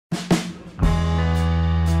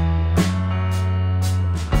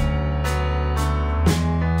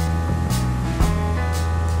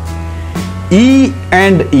E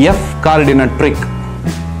and F ಕಾರ್ಡಿನ trick.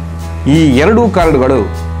 ಈ ಎರಡೂ ಕಾರ್ಡ್ಗಳು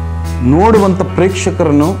ನೋಡುವಂಥ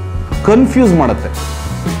ಪ್ರೇಕ್ಷಕರನ್ನು ಕನ್ಫ್ಯೂಸ್ ಮಾಡುತ್ತೆ.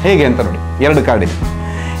 ಹೇಗೆ ಅಂತ ನೋಡಿ, ಎರಡು ಕಾರ್ಡ್ ಇದೆ.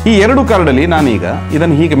 ಈ ಎರಡು ಕಾರ್ಡಲ್ಲಿ ನಾನೀಗ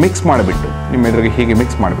ಇದನ್ನು ಹೀಗೆ ಮಿಕ್ಸ್ ಮಾಡಿಬಿಟ್ಟು, ನಿಮ್ಮ ಎದುರಿಗೆ ಹೀಗೆ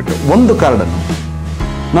ಮಿಕ್ಸ್ ಮಾಡಿಬಿಟ್ಟು ಒಂದು ಕಾರ್ಡನ್ನು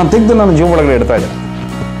ನಾನು ತೆಗೆದು ನಾನು ಜೇಬು ಒಳಗಡೆ ಇಡ್ತಾ ಇದ್ದೇನೆ.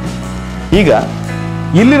 ಈಗ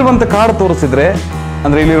ಇಲ್ಲಿರುವಂಥ ಕಾರ್ಡ್ ತೋರಿಸಿದ್ರೆ,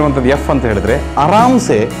 ಅಂದರೆ ಇಲ್ಲಿರುವಂಥದ್ದು ಎಫ್ ಅಂತ ಹೇಳಿದ್ರೆ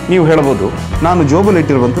ಆರಾಮ್ಸೆ ನೀವು ಹೇಳ್ಬೋದು ನಾನು ಜೋಬಲ್ಲಿ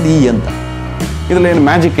ಇಟ್ಟಿರುವಂಥದ್ದು ಇ ಅಂತ. ಇದರಲ್ಲೇನು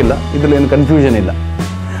ಮ್ಯಾಜಿಕ್ ಇಲ್ಲ, ಇದರಲ್ಲೇನು ಕನ್ಫ್ಯೂಷನ್ ಇಲ್ಲ.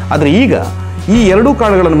 ಆದರೆ ಈಗ ಈ ಎರಡೂ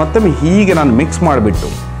ಕಾರ್ಡ್ಗಳನ್ನು ಮತ್ತೊಮ್ಮೆ ಹೀಗೆ ನಾನು ಮಿಕ್ಸ್ ಮಾಡಿಬಿಟ್ಟು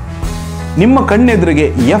ನಿಮ್ಮ ಕಣ್ಣೆದುರಿಗೆ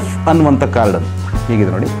ಎಫ್ ಅನ್ನುವಂಥ ಕಾರ್ಡನ್ನು ಹೀಗಿದೆ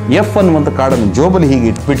ನೋಡಿ, ಎಫ್ ಅನ್ನುವಂಥ ಕಾರ್ಡನ್ನು ಜೋಬಲ್ಲಿ ಹೀಗೆ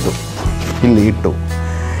ಇಟ್ಬಿಟ್ಟು ಇಲ್ಲಿ ಇಟ್ಟು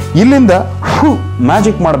ಇಲ್ಲಿಂದ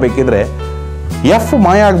ಮ್ಯಾಜಿಕ್ ಮಾಡಬೇಕಿದ್ರೆ ಎಫ್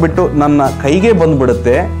ಮಾಯ ಆಗಿಬಿಟ್ಟು ನನ್ನ ಕೈಗೆ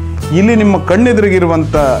ಬಂದುಬಿಡುತ್ತೆ. ಇಲ್ಲಿ ನಿಮ್ಮ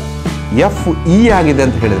ಕಣ್ಣೆದುರಿಗಿರುವಂಥ ಎಫ್ ಇ ಆಗಿದೆ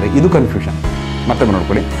ಅಂತ ಹೇಳಿದರೆ ಇದು ಕನ್ಫ್ಯೂಷನ್. ಮತ್ತೊಮ್ಮೆ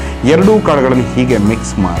ನೋಡ್ಕೊಳ್ಳಿ, ಎರಡೂ ಕಾರ್ಡ್ಗಳನ್ನು ಹೀಗೆ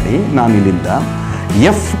ಮಿಕ್ಸ್ ಮಾಡಿ ನಾನು ಇಲ್ಲಿಂದ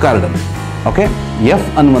ಎಫ್ ಕಾರ್ಡನ್ನು, ಓಕೆ, ಎಫ್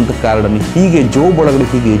ಅನ್ನುವಂಥ ಕಾರ್ಡನ್ನು ಹೀಗೆ ಜೋಬೊಳಗಡೆ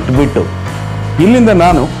ಹೀಗೆ ಇಟ್ಬಿಟ್ಟು ಇಲ್ಲಿಂದ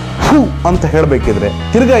ನಾನು ಅಂತ ಹೇಳಬೇಕಿದ್ರೆ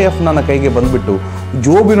ತಿರ್ಗಾ ಎಫ್ ನನ್ನ ಕೈಗೆ ಬಂದುಬಿಟ್ಟು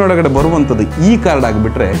ಜೋಬಿನೊಳಗಡೆ ಬರುವಂಥದ್ದು ಈ ಕಾರ್ಡ್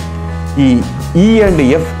ಆಗಿಬಿಟ್ರೆ ಈ ಇ ಆ್ಯಂಡ್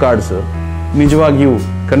ಎಫ್ ಕಾರ್ಡ್ಸ್ ನಿಜವಾಗಿಯೂ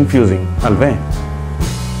ಕನ್ಫ್ಯೂಸಿಂಗ್ ಅಲ್ವೇ?